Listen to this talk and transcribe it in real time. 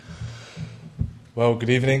Well, good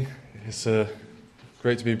evening. It's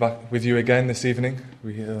great to be back with you again this evening.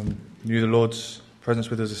 We knew the Lord's presence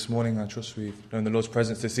with us this morning. I trust we've known the Lord's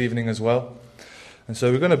presence this evening as well. And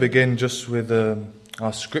so we're going to begin just with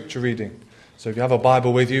our scripture reading. So if you have a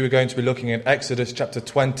Bible with you, we're going to be looking at Exodus chapter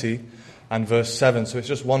 20 and verse 7. So it's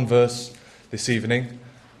just one verse this evening.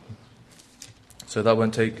 So that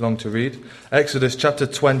won't take long to read. Exodus chapter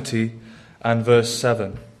 20 and verse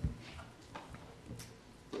 7.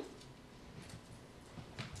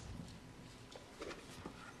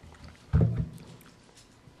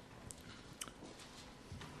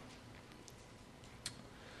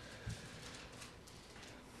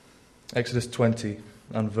 Exodus 20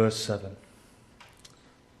 and verse 7.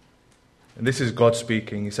 And this is God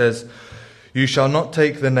speaking. He says, "You shall not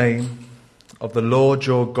take the name of the Lord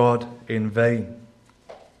your God in vain,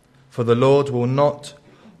 for the Lord will not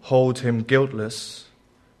hold him guiltless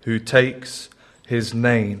who takes his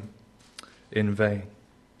name in vain."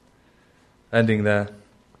 Ending there.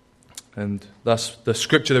 And that's the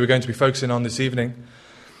scripture that we're going to be focusing on this evening.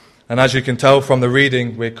 And as you can tell from the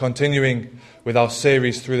reading, we're continuing with our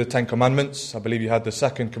series through the Ten Commandments. I believe you had the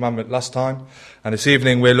second commandment last time. And this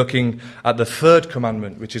evening we're looking at the third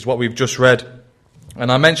commandment, which is what we've just read. And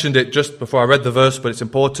I mentioned it just before I read the verse, but it's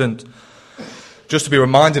important just to be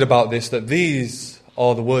reminded about this, that these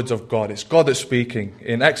are the words of God. It's God that's speaking.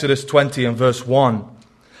 In Exodus 20 and verse 1,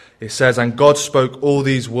 it says, "And God spoke all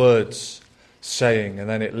these words, saying," and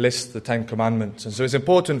then it lists the Ten Commandments. And so it's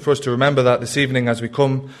important for us to remember that this evening as we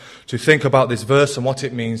come to think about this verse and what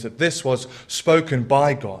it means, that this was spoken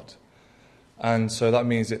by God. And so that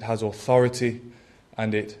means it has authority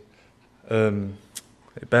and it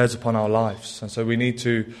bears upon our lives. And so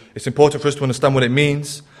it's important for us to understand what it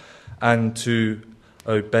means and to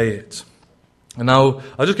obey it. And now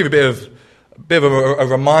I'll just give you a bit of a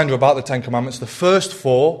reminder about the Ten Commandments. The first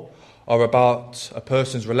four are about a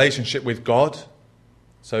person's relationship with God.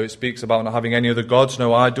 So it speaks about not having any other gods,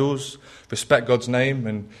 no idols, respect God's name,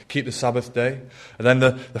 and keep the Sabbath day. And then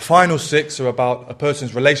the final six are about a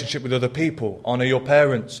person's relationship with other people. Honor your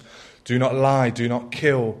parents. Do not lie. Do not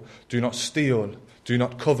kill. Do not steal. Do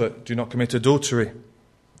not covet. Do not commit adultery.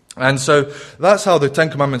 And so that's how the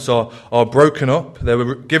Ten Commandments are broken up. They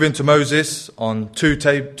were given to Moses on two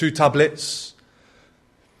tablets.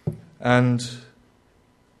 And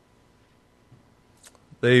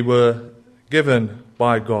they were given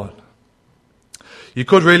by God. You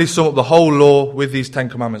could really sum up the whole law with these Ten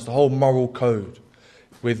Commandments, the whole moral code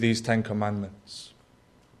with these Ten Commandments.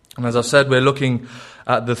 And as I said, we're looking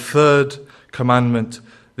at the third commandment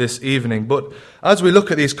this evening. But as we look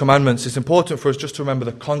at these commandments, it's important for us just to remember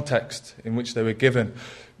the context in which they were given.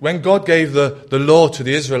 When God gave the law to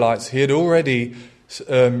the Israelites, he had already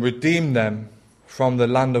redeemed them from the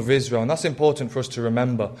land of Israel. And that's important for us to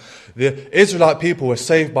remember. The Israelite people were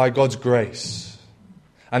saved by God's grace.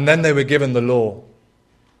 And then they were given the law.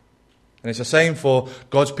 And it's the same for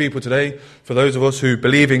God's people today, for those of us who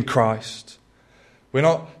believe in Christ. We're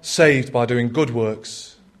not saved by doing good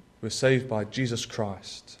works. We're saved by Jesus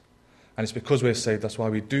Christ. And it's because we're saved, that's why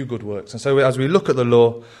we do good works. And so as we look at the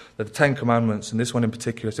law, the Ten Commandments, and this one in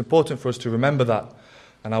particular, it's important for us to remember that.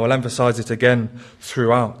 And I will emphasize it again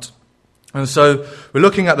throughout. And so we're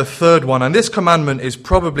looking at the third one. And this commandment is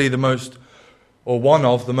probably one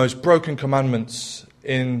of the most broken commandments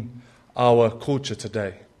in our culture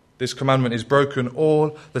today. This commandment is broken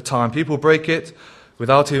all the time. People break it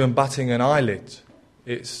without even batting an eyelid.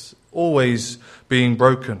 It's always being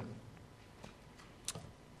broken.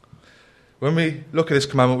 When we look at this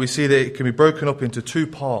commandment, we see that it can be broken up into two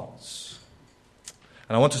parts.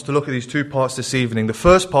 And I want us to look at these two parts this evening. The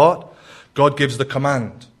first part, God gives the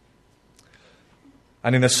command.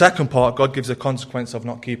 And in the second part, God gives the consequence of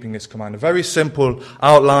not keeping this command. A very simple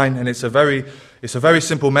outline, and it's a very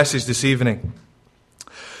simple message this evening.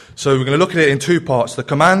 So we're going to look at it in two parts, the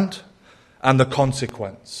command and the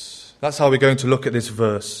consequence. That's how we're going to look at this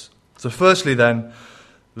verse. So firstly then,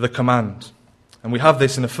 the command. And we have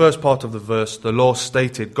this in the first part of the verse, the law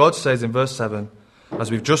stated. God says in verse 7, as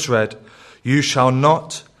we've just read, "You shall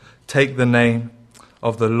not take the name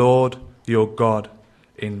of the Lord your God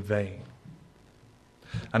in vain."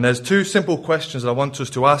 And there's two simple questions that I want us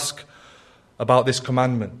to ask about this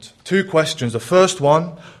commandment. Two questions. The first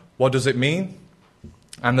one, what does it mean?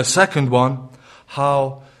 And the second one,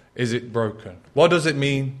 how is it broken? What does it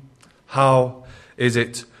mean? How is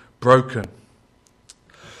it broken?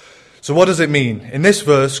 So what does it mean? In this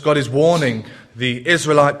verse, God is warning the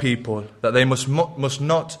Israelite people that they must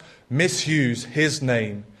not misuse his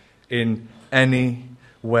name in any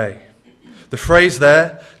way. The phrase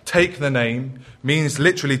there, take the name, means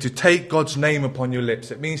literally to take God's name upon your lips.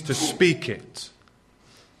 It means to speak it.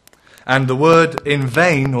 And the word in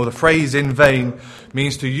vain, or the phrase in vain,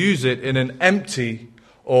 means to use it in an empty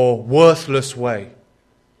or worthless way.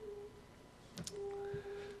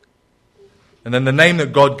 And then the name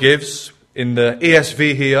that God gives in the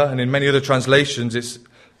ESV here and in many other translations,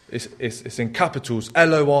 it's in capitals,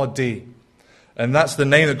 Lord. And that's the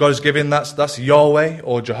name that God has given. That's Yahweh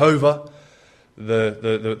or Jehovah,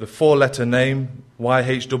 the four-letter name,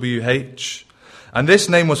 YHWH. And this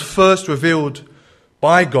name was first revealed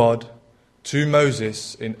by God to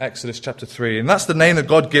Moses in Exodus chapter 3. And that's the name that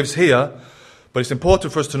God gives here. But it's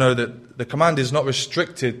important for us to know that the command is not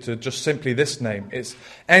restricted to just simply this name. It's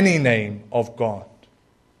any name of God.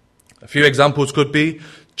 A few examples could be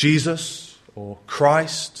Jesus, or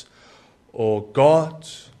Christ, or God,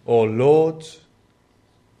 or Lord.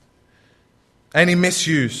 Any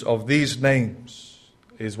misuse of these names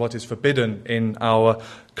is what is forbidden in our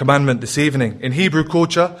commandment this evening. In Hebrew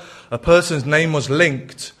culture, a person's name was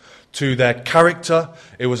linked to their character.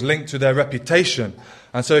 It was linked to their reputation.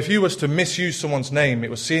 And so if you was to misuse someone's name, it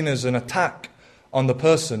was seen as an attack on the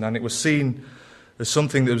person, and it was seen as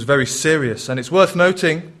something that was very serious. And it's worth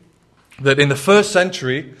noting that in the 1st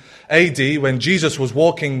century AD, when Jesus was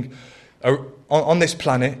walking on this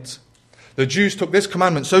planet, the Jews took this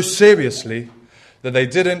commandment so seriously that they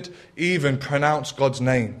didn't even pronounce God's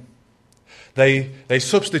name. They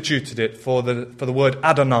substituted it for the word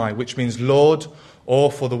Adonai, which means Lord,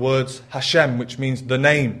 or for the words Hashem, which means the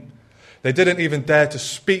name. They didn't even dare to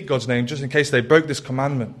speak God's name just in case they broke this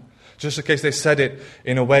commandment, just in case they said it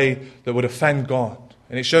in a way that would offend God.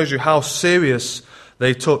 And it shows you how serious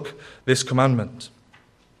they took this commandment.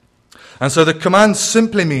 And so the command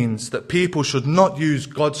simply means that people should not use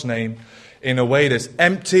God's name in a way that's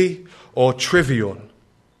empty or trivial,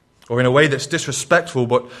 or in a way that's disrespectful,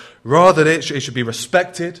 but rather it should be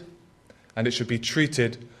respected and it should be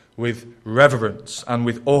treated with reverence and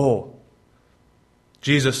with awe.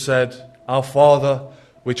 Jesus said, "Our Father,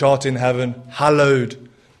 which art in heaven, hallowed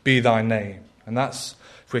be thy name." And that's,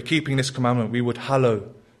 if we're keeping this commandment, we would hallow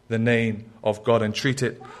the name of God and treat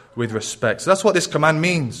it with respect. So that's what this command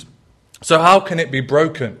means. So how can it be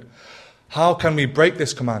broken? How can we break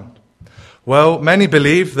this command? Well, many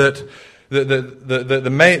believe that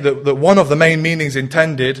one of the main meanings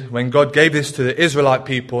intended when God gave this to the Israelite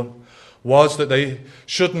people was that they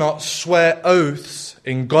should not swear oaths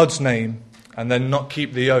in God's name and then not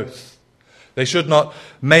keep the oath. They should not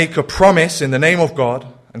make a promise in the name of God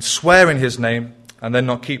and swear in his name and then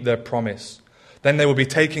not keep their promise. Then they will be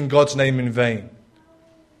taking God's name in vain.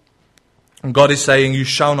 And God is saying, you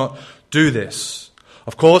shall not do this.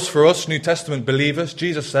 Of course, for us New Testament believers,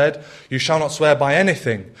 Jesus said, you shall not swear by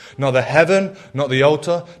anything. Not the heaven, not the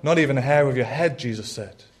altar, not even a hair of your head, Jesus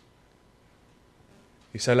said.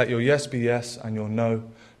 He said, let your yes be yes and your no,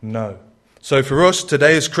 no. So for us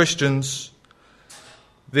today as Christians,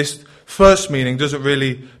 this first meaning doesn't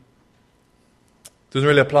really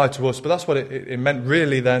apply to us, but that's what it meant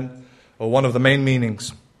really then, or one of the main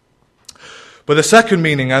meanings. But the second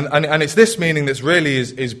meaning, and it's this meaning that's really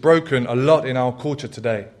is broken a lot in our culture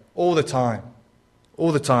today, all the time.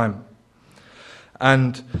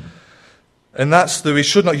 And that's that we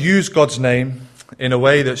should not use God's name in a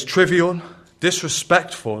way that's trivial,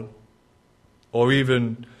 disrespectful, or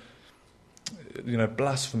even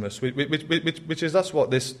blasphemous, which is that's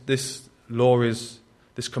what this law is.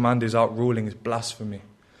 This command is outruling, is blasphemy.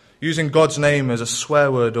 Using God's name as a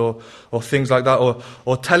swear word or things like that,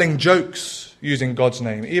 or telling jokes using God's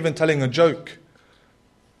name, even telling a joke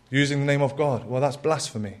using the name of God. Well, that's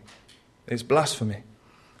blasphemy. It's blasphemy,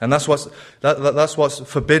 and that's what's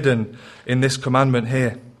forbidden in this commandment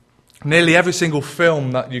here. Nearly every single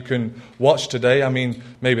film that you can watch today, I mean,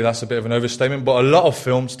 maybe that's a bit of an overstatement, but a lot of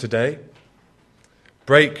films today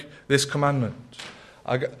break this commandment.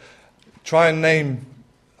 Try and name,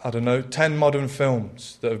 10 modern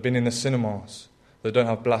films that have been in the cinemas that don't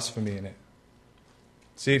have blasphemy in it.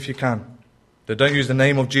 See if you can. They don't use the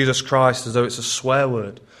name of Jesus Christ as though it's a swear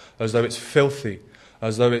word, as though it's filthy,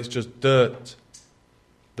 as though it's just dirt.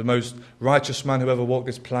 The most righteous man who ever walked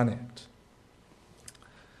this planet.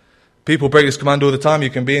 People break this command all the time. You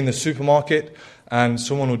can be in the supermarket and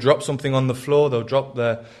someone will drop something on the floor. They'll drop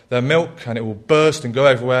their milk and it will burst and go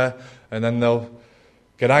everywhere. And then they'll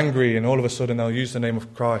get angry and all of a sudden they'll use the name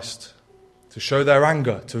of Christ to show their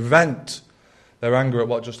anger, to vent their anger at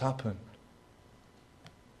what just happened.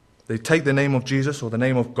 They take the name of Jesus or the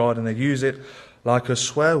name of God and they use it like a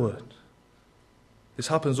swear word. This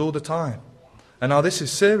happens all the time. And now this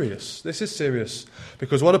is serious. This is serious.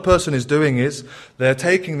 Because what a person is doing is they're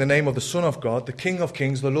taking the name of the Son of God, the King of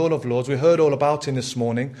Kings, the Lord of Lords. We heard all about him this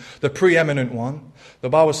morning, the preeminent one. The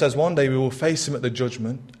Bible says one day we will face him at the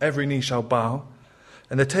judgment. Every knee shall bow.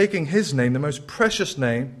 And they're taking his name, the most precious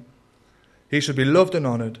name. He should be loved and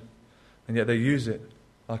honoured. And yet they use it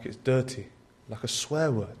like it's dirty, like a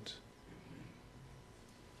swear word.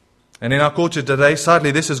 And in our culture today, sadly,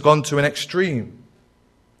 this has gone to an extreme.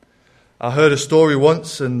 I heard a story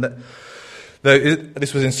once, and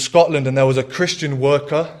this was in Scotland, and there was a Christian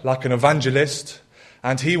worker, like an evangelist,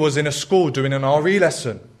 and he was in a school doing an RE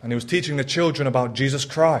lesson, and he was teaching the children about Jesus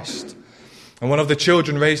Christ. And one of the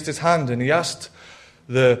children raised his hand, and he asked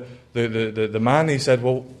the man,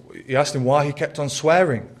 he asked him why he kept on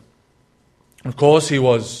swearing. Of course, he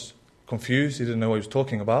was confused, he didn't know what he was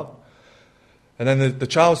talking about. And then the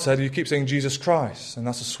child said, you keep saying Jesus Christ, and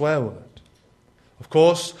that's a swear word. Of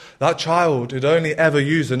course, that child had only ever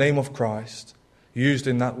used the name of Christ, used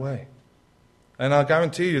in that way. And I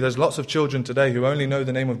guarantee you, there's lots of children today who only know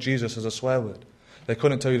the name of Jesus as a swear word. They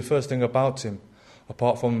couldn't tell you the first thing about him,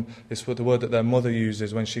 apart from the word that their mother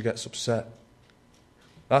uses when she gets upset.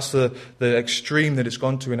 That's the extreme that it's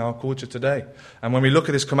gone to in our culture today. And when we look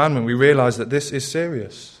at this commandment, we realize that this is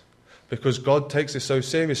serious. Because God takes this so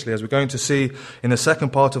seriously. As we're going to see in the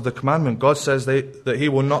second part of the commandment, God says that he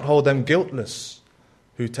will not hold them guiltless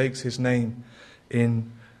who takes his name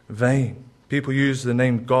in vain. People use the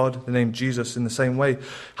name God, the name Jesus in the same way.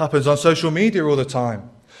 Happens on social media all the time.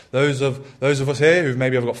 Those of us here who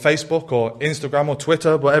maybe have got Facebook or Instagram or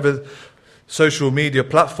Twitter, whatever social media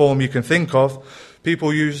platform you can think of,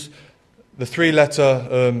 people use the three-letter,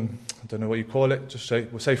 I don't know what you call it,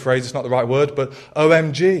 we'll say phrase, it's not the right word, but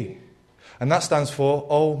OMG. And that stands for,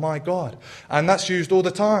 oh my God. And that's used all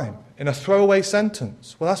the time in a throwaway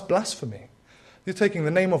sentence. Well, that's blasphemy. You're taking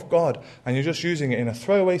the name of God and you're just using it in a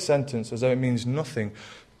throwaway sentence as though it means nothing.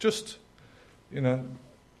 Just, that's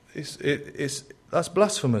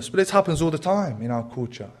blasphemous. But it happens all the time in our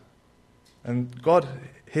culture. And God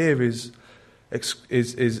here is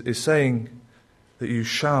saying that you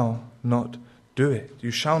shall not do it. You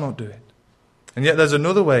shall not do it. And yet there's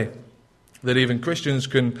another way that even Christians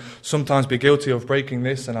can sometimes be guilty of breaking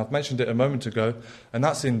this, and I've mentioned it a moment ago, and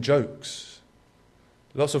that's in jokes.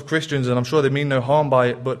 Lots of Christians, and I'm sure they mean no harm by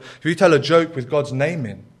it, but if you tell a joke with God's name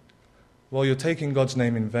in, well, you're taking God's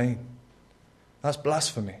name in vain. That's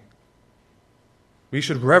blasphemy. We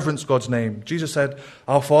should reverence God's name. Jesus said,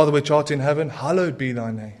 Our Father which art in heaven, hallowed be thy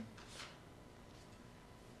name.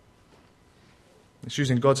 It's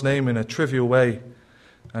using God's name in a trivial way,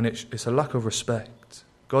 and it's a lack of respect.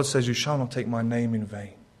 God says, you shall not take my name in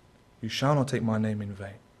vain. You shall not take my name in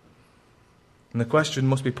vain. And the question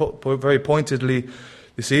must be put very pointedly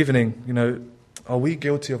this evening, are we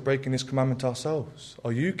guilty of breaking this commandment ourselves?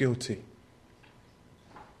 Are you guilty?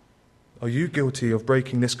 Are you guilty of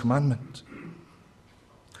breaking this commandment?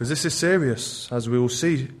 Because this is serious, as we will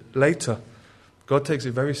see later. God takes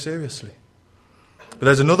it very seriously. But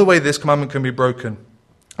there's another way this commandment can be broken,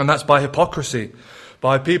 and that's by hypocrisy.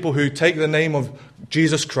 By people who take the name of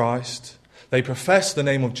Jesus Christ, they profess the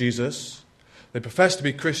name of Jesus, they profess to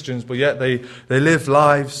be Christians, but yet they live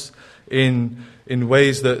lives in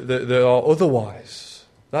ways that are otherwise.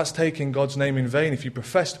 That's taking God's name in vain. If you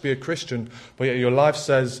profess to be a Christian, but yet your life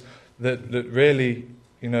says that really,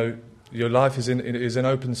 your life is in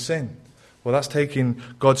open sin. Well, that's taking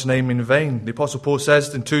God's name in vain. The Apostle Paul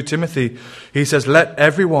says in 2 Timothy, he says, let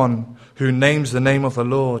everyone who names the name of the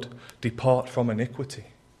Lord depart from iniquity.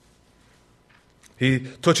 He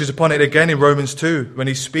touches upon it again in Romans 2 when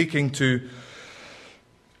he's speaking to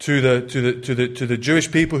the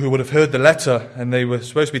Jewish people who would have heard the letter, and they were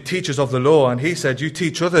supposed to be teachers of the law, and he said, you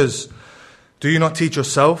teach others, do you not teach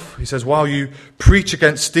yourself? He says, while you preach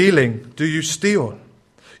against stealing, do you steal?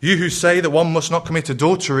 You who say that one must not commit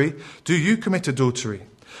adultery, do you commit adultery?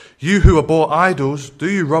 You who abhor idols, do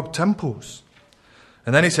you rob temples?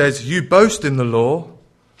 And then he says, you boast in the law,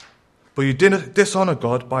 but you dishonor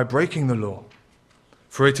God by breaking the law.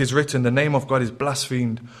 For it is written, the name of God is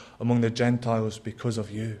blasphemed among the Gentiles because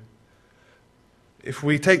of you. If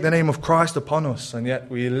we take the name of Christ upon us and yet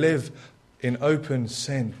we live in open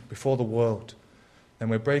sin before the world, then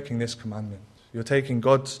we're breaking this commandment. You're taking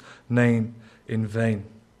God's name in vain.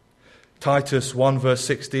 Titus 1 verse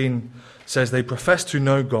 16 says they profess to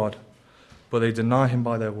know God, but they deny him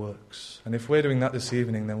by their works. And if we're doing that this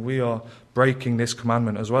evening, then we are breaking this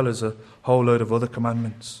commandment as well as a whole load of other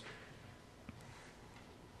commandments.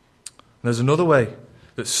 There's another way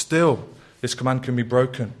that still this command can be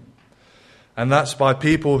broken. And that's by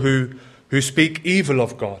people who speak evil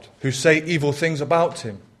of God, who say evil things about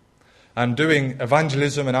him. and doing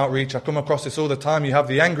evangelism and outreach, I come across this all the time. You have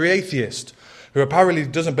the angry atheist who apparently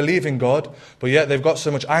doesn't believe in God, but yet they've got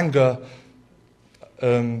so much anger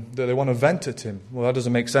that they want to vent at him. Well, that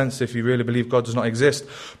doesn't make sense if you really believe God does not exist.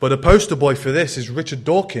 But a poster boy for this is Richard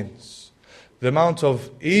Dawkins. The amount of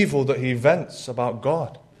evil that he vents about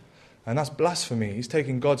God. And that's blasphemy. He's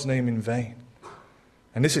taking God's name in vain.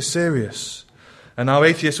 And this is serious. And now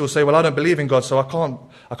atheists will say, well, I don't believe in God, so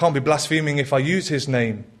I can't be blaspheming if I use his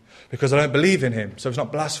name, because I don't believe in him. So it's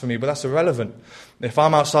not blasphemy, but that's irrelevant. If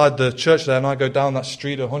I'm outside the church there and I go down that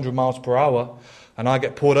street at 100 miles per hour and I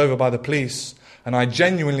get pulled over by the police and I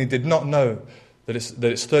genuinely did not know that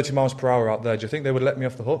it's 30 miles per hour out there, do you think they would let me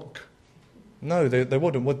off the hook? No, they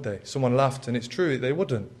wouldn't, would they? Someone laughed, and it's true, they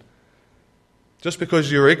wouldn't. Just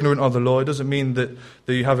because you're ignorant of the law, it doesn't mean that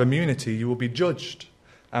you have immunity. You will be judged.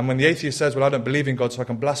 And when the atheist says, well, I don't believe in God, so I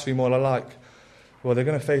can blaspheme all I like, well, they're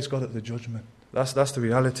going to face God at the judgment. That's the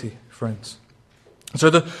reality, friends. So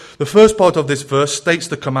the first part of this verse states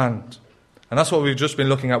the command. And that's what we've just been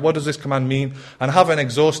looking at. What does this command mean? And I haven't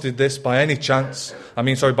exhausted this by any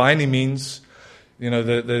means. You know,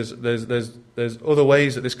 there's other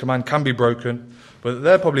ways that this command can be broken, but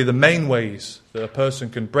they're probably the main ways that a person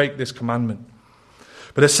can break this commandment.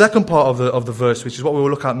 But the second part of the verse, which is what we will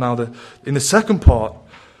look at now, in the second part,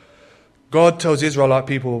 God tells the Israelite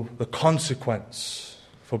people the consequence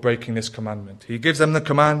for breaking this commandment. He gives them the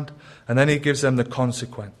command, and then he gives them the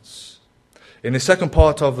consequence. In the second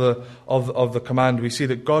part of the command, we see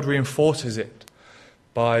that God reinforces it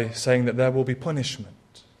by saying that there will be punishment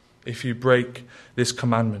if you break this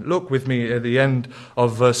commandment. Look with me at the end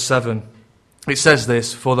of verse 7. It says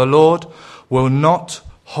this, "For the Lord will not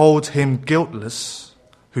hold him guiltless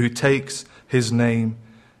who takes his name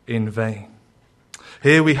in vain."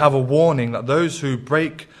 Here we have a warning that those who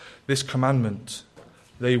break this commandment,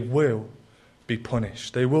 they will be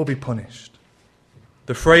punished. They will be punished.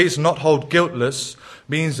 The phrase "not hold guiltless"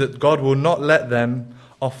 means that God will not let them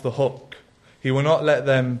off the hook. He will not let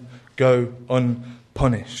them go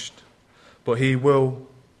unpunished. But he will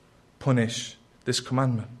punish this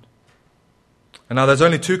commandment. And now there's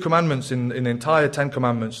only 2 commandments in the entire 10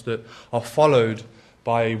 commandments that are followed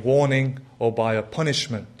by a warning or by a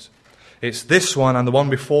punishment. It's this one and the one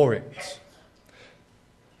before it.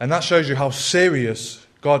 And that shows you how serious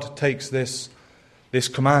God takes this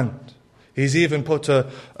command. He's even put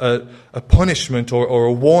a punishment or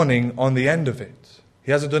a warning on the end of it.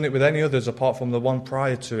 He hasn't done it with any others apart from the one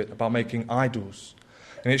prior to it about making idols.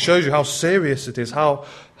 And it shows you how serious it is, how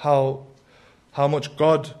much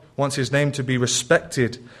God wants his name to be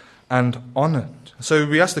respected and honoured. So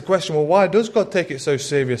we ask the question, well, why does God take it so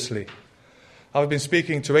seriously? I've been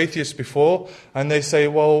speaking to atheists before, and they say,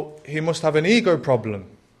 well, he must have an ego problem.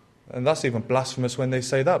 And that's even blasphemous when they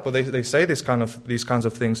say that, but they say these kinds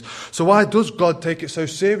of things. So why does God take it so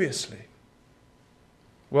seriously?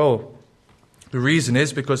 Well, the reason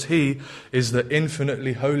is because he is the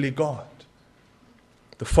infinitely holy God.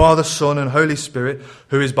 The Father, Son, and Holy Spirit,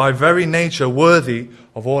 who is by very nature worthy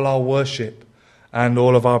of all our worship and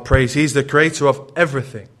all of our praise. He's the creator of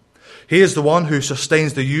everything. He is the one who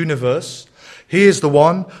sustains the universe. He is the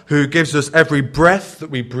one who gives us every breath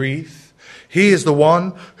that we breathe. He is the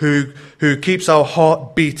one who keeps our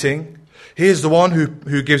heart beating. He is the one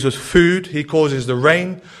who gives us food. He causes the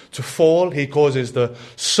rain to fall. He causes the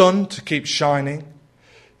sun to keep shining.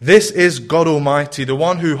 This is God Almighty, the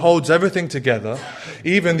one who holds everything together.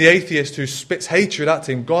 Even the atheist who spits hatred at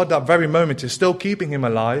him, God that very moment is still keeping him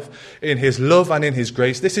alive in his love and in his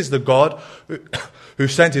grace. This is the God who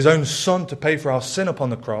sent his own Son to pay for our sin upon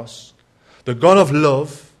the cross. The God of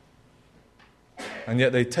love. And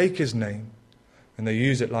yet they take his name and they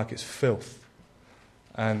use it like it's filth.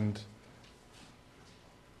 And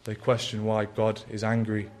they question why God is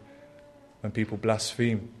angry when people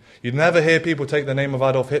blaspheme. You'd never hear people take the name of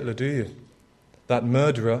Adolf Hitler, do you? That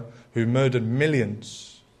murderer who murdered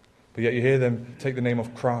millions. But yet you hear them take the name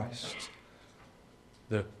of Christ,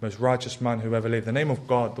 the most righteous man who ever lived. The name of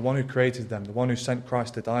God, the one who created them, the one who sent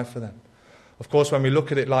Christ to die for them. Of course, when we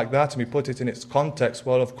look at it like that and we put it in its context,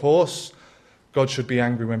 well, of course, God should be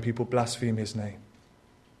angry when people blaspheme his name.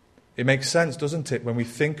 It makes sense, doesn't it, when we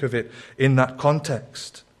think of it in that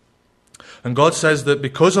context. And God says that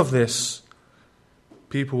because of this,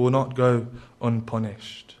 people will not go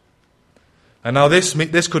unpunished. And now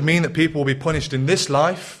this could mean that people will be punished in this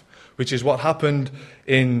life, which is what happened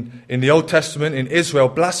in the Old Testament. In Israel,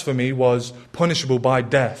 blasphemy was punishable by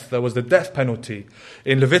death. There was the death penalty.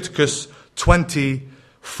 In Leviticus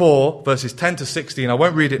 24, verses 10 to 16, I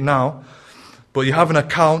won't read it now, but you have an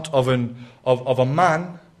account of a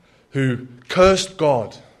man who cursed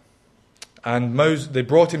God. And they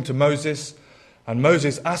brought him to Moses, and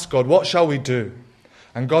Moses asked God, what shall we do?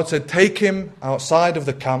 And God said, take him outside of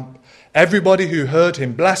the camp. Everybody who heard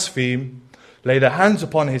him blaspheme, lay their hands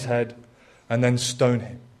upon his head, and then stone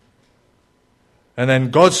him. And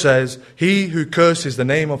then God says, he who curses the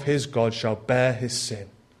name of his God shall bear his sin.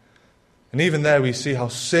 And even there we see how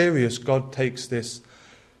serious God takes this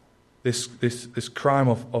crime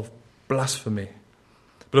of blasphemy.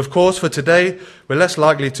 But of course, for today, we're less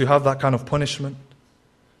likely to have that kind of punishment.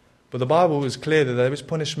 But the Bible is clear that there is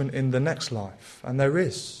punishment in the next life. And there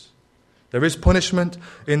is. There is punishment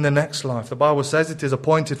in the next life. The Bible says it is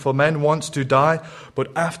appointed for men once to die, but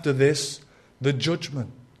after this, the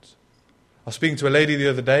judgment. I was speaking to a lady the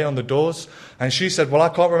other day on the doors, and she said, well, I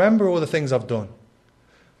can't remember all the things I've done.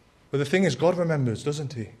 But the thing is, God remembers,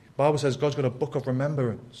 doesn't he? The Bible says God's got a book of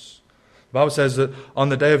remembrance. The Bible says that on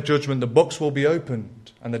the day of judgment, the books will be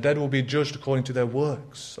opened, and the dead will be judged according to their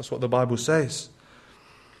works. That's what the Bible says.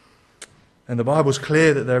 And the Bible's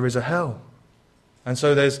clear that there is a hell. And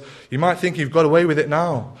so you might think you've got away with it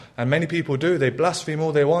now. And many people do. They blaspheme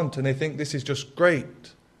all they want and they think this is just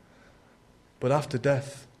great. But after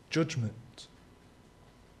death, judgment.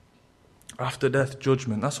 After death,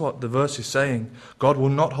 judgment. That's what the verse is saying. God will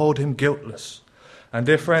not hold him guiltless. And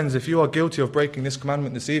dear friends, if you are guilty of breaking this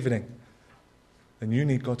commandment this evening, then you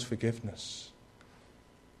need God's forgiveness.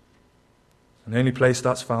 And the only place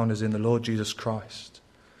that's found is in the Lord Jesus Christ,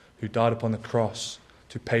 who died upon the cross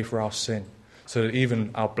to pay for our sin, so that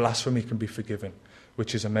even our blasphemy can be forgiven,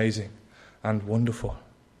 which is amazing and wonderful.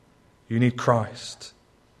 You need Christ.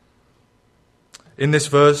 In this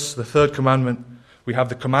verse, the third commandment, we have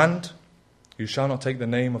the command, you shall not take the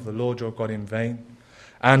name of the Lord your God in vain.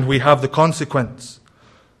 And we have the consequence,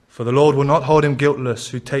 for the Lord will not hold him guiltless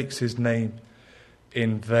who takes his name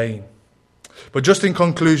in vain. But just in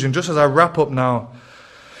conclusion, just as I wrap up now,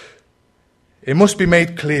 it must be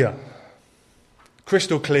made clear,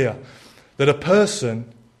 crystal clear, that a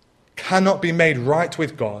person cannot be made right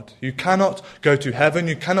with God. You cannot go to heaven.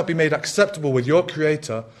 You cannot be made acceptable with your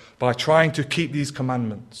Creator by trying to keep these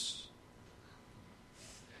commandments.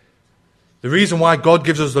 The reason why God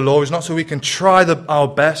gives us the law is not so we can try our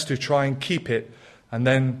best to try and keep it and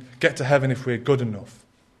then get to heaven if we're good enough.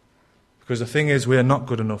 Because the thing is, we are not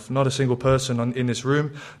good enough. Not a single person in this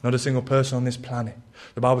room, not a single person on this planet.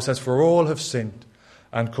 The Bible says, for all have sinned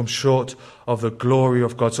and come short of the glory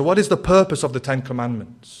of God. So what is the purpose of the Ten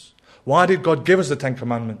Commandments? Why did God give us the Ten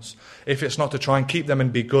Commandments if it's not to try and keep them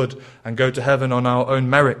and be good and go to heaven on our own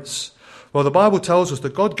merits? Well, the Bible tells us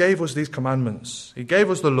that God gave us these commandments. He gave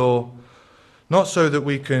us the law, not so that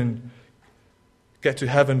we can get to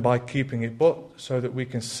heaven by keeping it, but so that we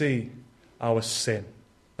can see our sin.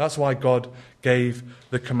 That's why God gave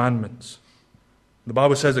the commandments. The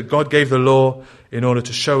Bible says that God gave the law in order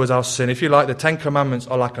to show us our sin. If you like, the Ten Commandments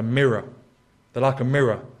are like a mirror. They're like a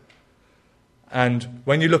mirror. And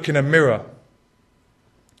when you look in a mirror,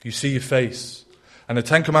 you see your face. And the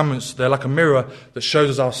Ten Commandments, they're like a mirror that shows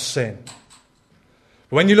us our sin.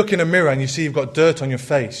 But when you look in a mirror and you see you've got dirt on your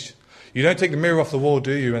face, you don't take the mirror off the wall,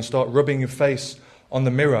 do you, and start rubbing your face on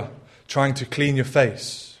the mirror, trying to clean your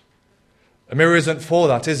face. A mirror isn't for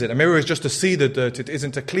that, is it? A mirror is just to see the dirt. It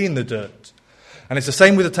isn't to clean the dirt. And it's the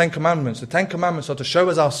same with the Ten Commandments. The Ten Commandments are to show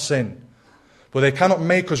us our sin, but they cannot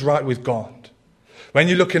make us right with God. When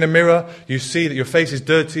you look in a mirror, you see that your face is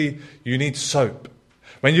dirty, you need soap.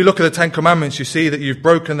 When you look at the Ten Commandments, you see that you've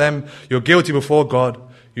broken them, you're guilty before God,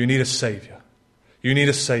 you need a Saviour. You need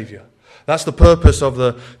a Saviour. That's the purpose of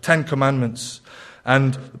the Ten Commandments.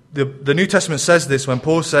 And the New Testament says this when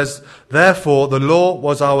Paul says, therefore the law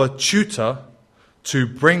was our tutor to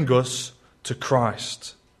bring us to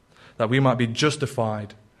Christ, that we might be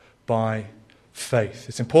justified by faith.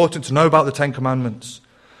 It's important to know about the Ten Commandments.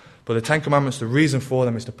 But the Ten Commandments, the reason for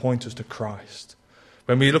them is to point us to Christ.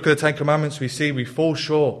 When we look at the Ten Commandments, we see we fall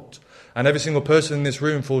short. And every single person in this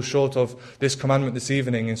room falls short of this commandment this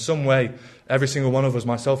evening. In some way, every single one of us,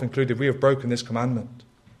 myself included, we have broken this commandment.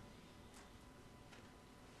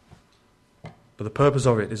 But the purpose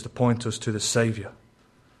of it is to point us to the Saviour.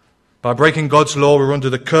 By breaking God's law, we're under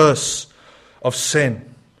the curse of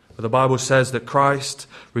sin. But the Bible says that Christ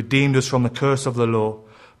redeemed us from the curse of the law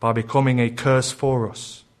by becoming a curse for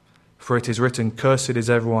us. For it is written, cursed is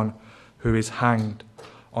everyone who is hanged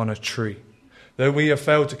on a tree. Though we have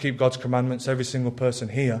failed to keep God's commandments, every single person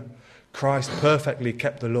here, Christ perfectly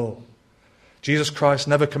kept the law. Jesus Christ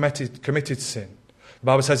never committed sin. The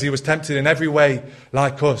Bible says he was tempted in every way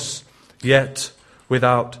like us, yet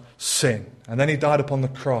without sin. And then he died upon the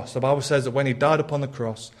cross. The Bible says that when he died upon the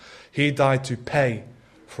cross, he died to pay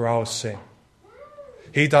for our sin.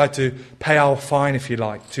 He died to pay our fine, if you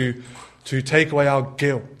like, to to take away our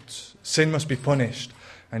guilt. Sin must be punished,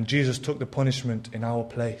 and Jesus took the punishment in our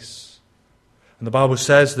place. And the Bible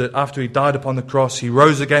says that after he died upon the cross, he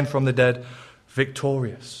rose again from the dead,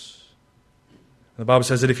 victorious. And the Bible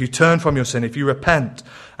says that if you turn from your sin, if you repent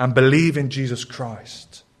and believe in Jesus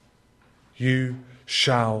Christ, you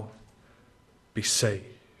shall be saved.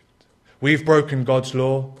 We've broken God's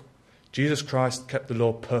law. Jesus Christ kept the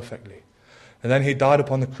law perfectly. And then he died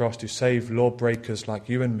upon the cross to save lawbreakers like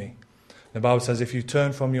you and me. The Bible says if you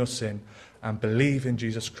turn from your sin and believe in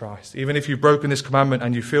Jesus Christ, even if you've broken this commandment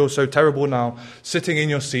and you feel so terrible now, sitting in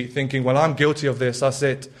your seat thinking, well, I'm guilty of this, that's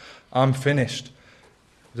it, I'm finished.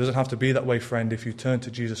 It doesn't have to be that way, friend. If you turn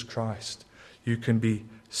to Jesus Christ, you can be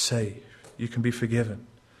saved. You can be forgiven.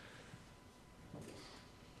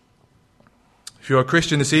 If you're a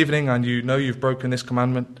Christian this evening and you know you've broken this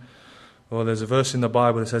commandment, well, there's a verse in the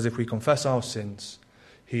Bible that says if we confess our sins,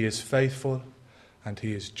 he is faithful and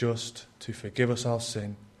he is just to forgive us our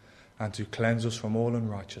sin and to cleanse us from all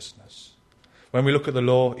unrighteousness. When we look at the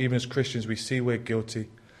law, even as Christians, we see we're guilty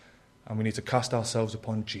and we need to cast ourselves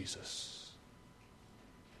upon Jesus.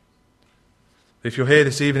 If you're here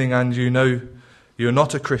this evening and you know you're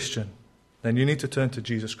not a Christian, then you need to turn to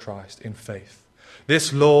Jesus Christ in faith.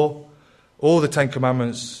 This law, all the Ten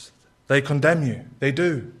Commandments, they condemn you. They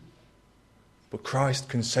do. But Christ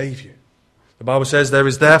can save you. The Bible says there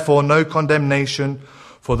is therefore no condemnation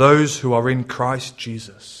for those who are in Christ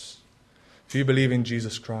Jesus. If you believe in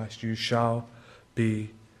Jesus Christ, you shall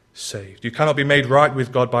be saved. You cannot be made right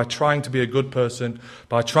with God by trying to be a good person,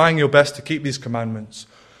 by trying your best to keep these commandments,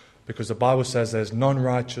 because the Bible says there's none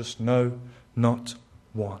righteous, no, not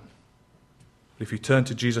one. If you turn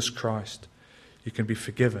to Jesus Christ, you can be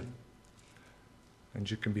forgiven and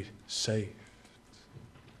you can be saved.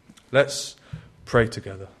 Let's pray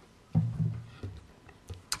together.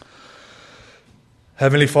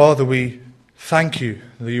 Heavenly Father, we thank you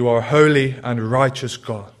that you are a holy and righteous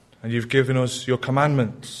God, and you've given us your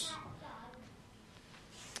commandments.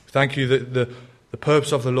 Thank you that the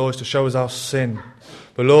purpose of the law is to show us our sin.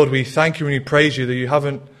 But Lord, we thank you and we praise you that you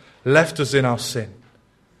haven't left us in our sin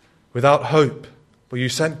without hope, but you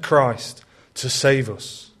sent Christ to save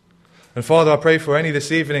us. And Father, I pray for any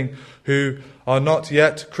this evening who are not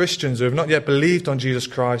yet Christians, who have not yet believed on Jesus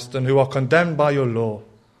Christ and who are condemned by your law.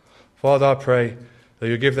 Father, I pray that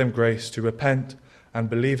you give them grace to repent and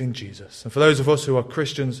believe in Jesus. And for those of us who are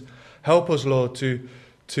Christians, help us, Lord, to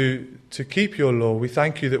keep your law. We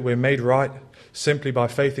thank you that we're made right simply by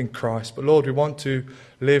faith in Christ. But Lord, we want to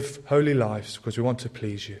live holy lives because we want to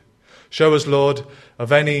please you. Show us, Lord,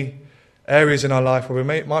 of any areas in our life where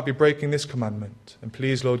we might be breaking this commandment. And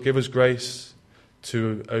please, Lord, give us grace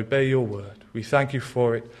to obey your word. We thank you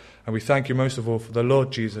for it. And we thank you most of all for the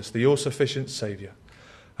Lord Jesus, the all-sufficient Saviour.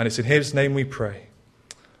 And it's in his name we pray.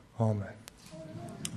 Amen.